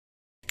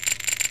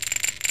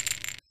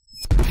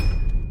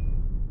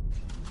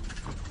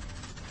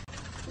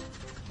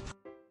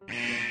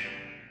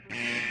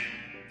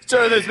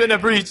Sir, there's been a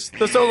breach.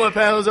 The solar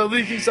panels are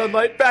leaking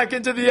sunlight back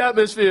into the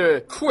atmosphere.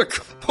 Quick,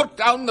 put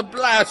down the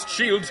blast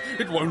shields.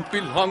 It won't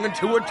be long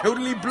until we're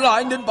totally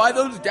blinded by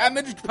those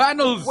damaged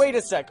panels. Wait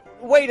a sec.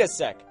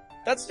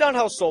 That's not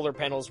how solar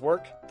panels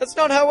work. That's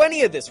not how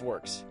any of this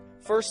works.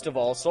 First of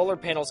all, solar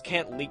panels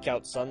can't leak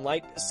out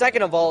sunlight.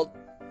 Second of all,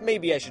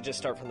 maybe I should just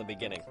start from the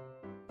beginning.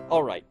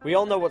 Alright, we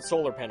all know what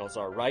solar panels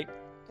are, right?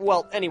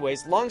 Well,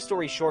 anyways, long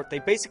story short, they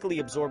basically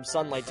absorb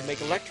sunlight to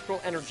make electrical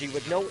energy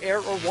with no air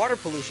or water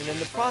pollution in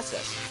the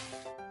process.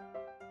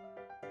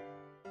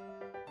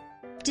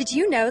 Did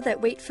you know that,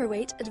 weight for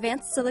weight,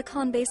 advanced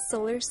silicon-based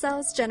solar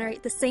cells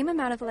generate the same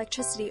amount of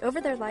electricity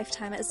over their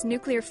lifetime as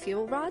nuclear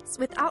fuel rods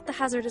without the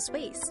hazardous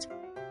waste?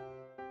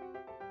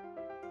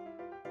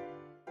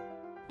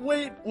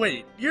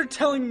 Wait, you're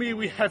telling me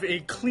we have a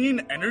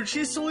clean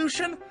energy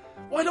solution?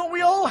 Why don't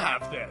we all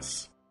have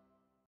this?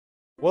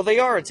 Well, they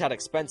are a tad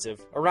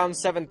expensive, around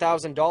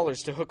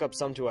 $7,000 to hook up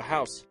some to a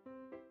house.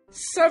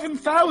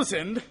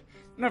 7,000?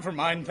 Never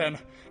mind then,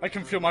 I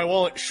can feel my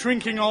wallet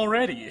shrinking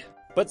already.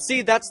 But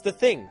see, that's the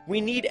thing. We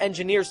need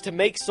engineers to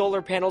make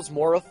solar panels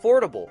more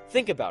affordable.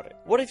 Think about it.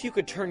 What if you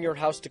could turn your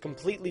house to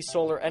completely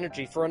solar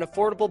energy for an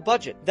affordable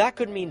budget? That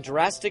could mean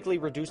drastically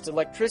reduced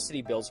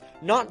electricity bills,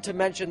 not to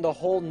mention the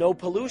whole no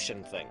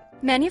pollution thing.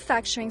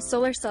 Manufacturing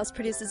solar cells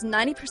produces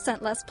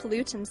 90% less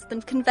pollutants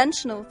than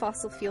conventional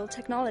fossil fuel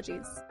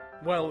technologies.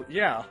 Well,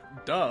 yeah,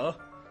 duh.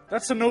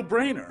 That's a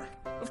no-brainer.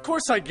 Of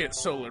course I get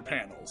solar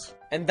panels.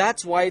 And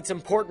that's why it's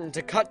important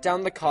to cut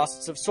down the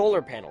costs of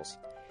solar panels.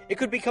 It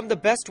could become the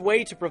best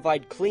way to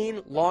provide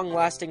clean,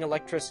 long-lasting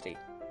electricity.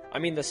 I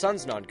mean, the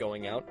sun's not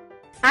going out.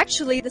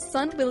 Actually, the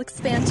sun will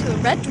expand to a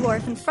red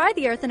dwarf and fry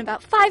the Earth in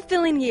about 5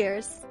 billion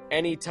years.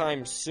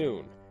 Anytime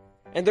soon.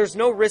 And there's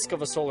no risk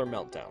of a solar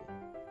meltdown.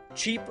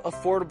 Cheap,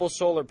 affordable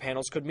solar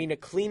panels could mean a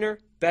cleaner,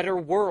 better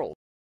world.